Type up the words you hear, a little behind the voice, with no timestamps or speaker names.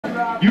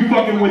You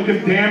fucking with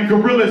them damn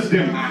gorillas,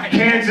 them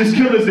Kansas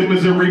killers, them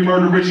Missouri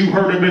murderers. You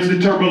heard of as the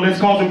turbulence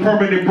causing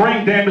permanent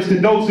brain damage to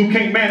those who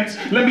can't manage.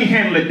 Let me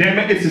handle it, damn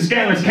it. It's a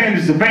scandalous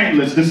Kansas of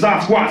vandalists. The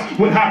soft squats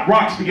with hot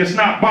rocks for your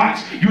snot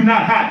box. You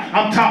not hot,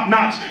 I'm top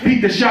notch.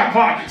 Beat the shot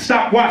clock.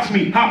 Stop, watch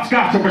me.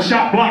 Hopscotch over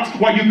shot blocks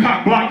while you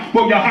cock block.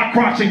 Pull your hot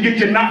crotch and get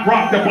your knot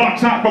rocked. The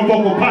block's hot from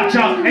vocal pot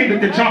shots. Aim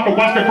at the chopper.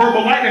 Watch the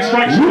verbal lightning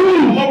strike.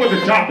 Lower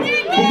the chopper.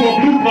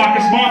 Before blue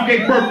blockers, mom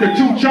gave birth to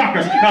 2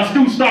 chockers. Now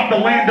Stu stopped the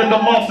land of the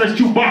lost as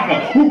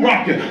Chewbacca. Who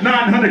rock you?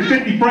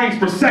 950 frames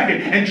per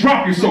second and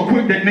drop you so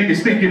quick that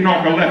niggas think you're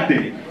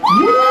narcoleptic.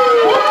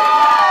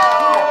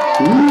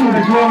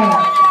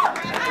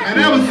 And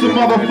that was some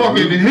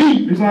motherfucking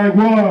heat. It's like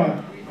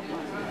what?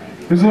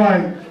 It's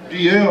like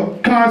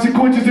DL.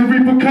 Consequences and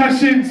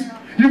repercussions.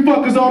 You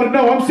fuckers ought to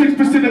know I'm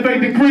 6% of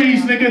 8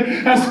 degrees,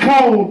 nigga. That's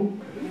cold.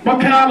 My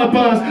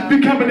calibers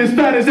becoming as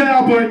fat as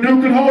Albert.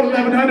 New can hold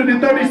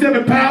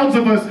 1,137 pounds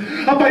of us.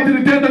 I fight to the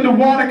death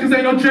underwater cause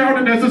ain't no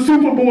drowning as a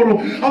supermodel.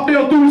 I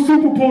fell through a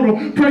super portal.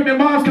 Pregnant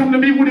moms come to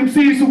me with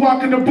MCs who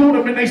walk in the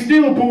border and they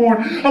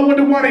stillborn. I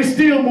wonder why they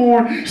still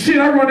mourn. Shit,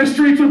 I run the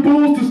streets with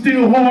bulls to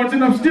steal horns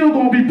and I'm still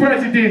gonna be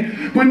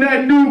president. But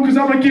not new cause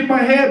I'm gonna get my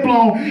head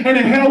blown and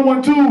in hell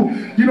one too.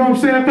 You know what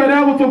I'm saying? Fed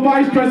out for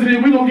vice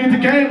president, we gonna get the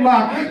game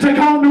locked. Take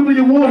home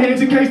nuclear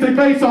warheads in case they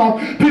face off.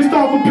 Pissed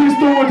off and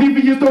pissed on,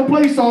 DVS don't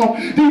play soft.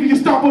 DVS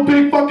stop a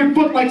big fucking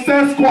foot like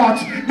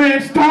Sasquatch.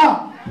 Man,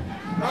 stop.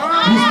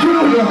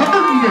 You're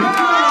hurting me.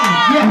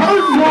 You're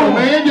hurting her,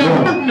 man. You're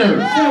hurting her.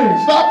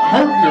 Stop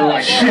hurting her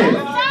like shit.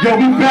 Yo,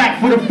 we back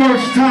for the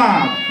first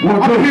time.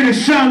 I'm here to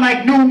shine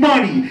like new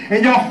money.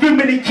 And y'all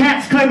feminine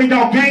cats claiming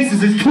y'all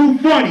gangsters is too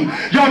funny.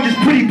 Y'all just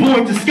pretty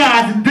boys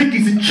disguised in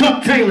Dickies and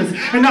Chuck Taylors.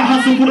 And I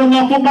hustle for the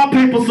love of my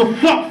paper, so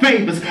fuck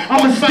favors.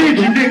 I'm a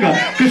stingy nigga,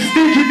 cause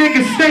stingy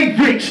niggas stay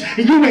rich.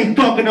 And you ain't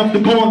thug enough to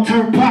go and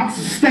turn pops,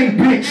 so stay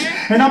bitch.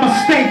 And I'ma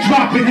stay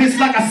dropping hits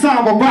like I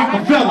signed with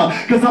Rockefeller.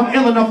 Cause I'm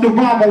ill enough to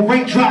rhyme on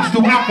raindrops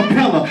through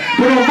acapella.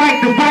 But on right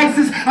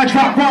devices, I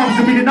drop rhymes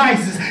to be the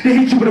nicest. They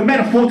hit you with a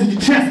metaphor to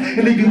your chest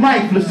and leave you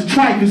lifeless. The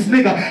trifles,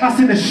 nigga, I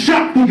send a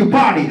shot through your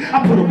body.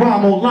 I put a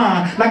rhyme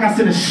online like I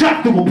sent a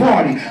shot through a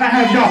party. I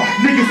have y'all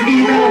niggas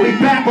email me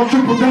back on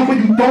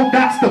www.D.O.P.E.of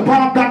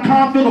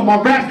 .com, filling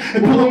my raps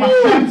and pulling my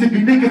straps if you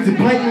niggas are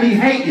blatantly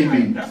hating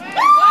me.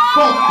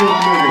 Fuck this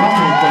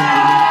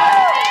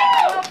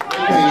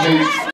nigga.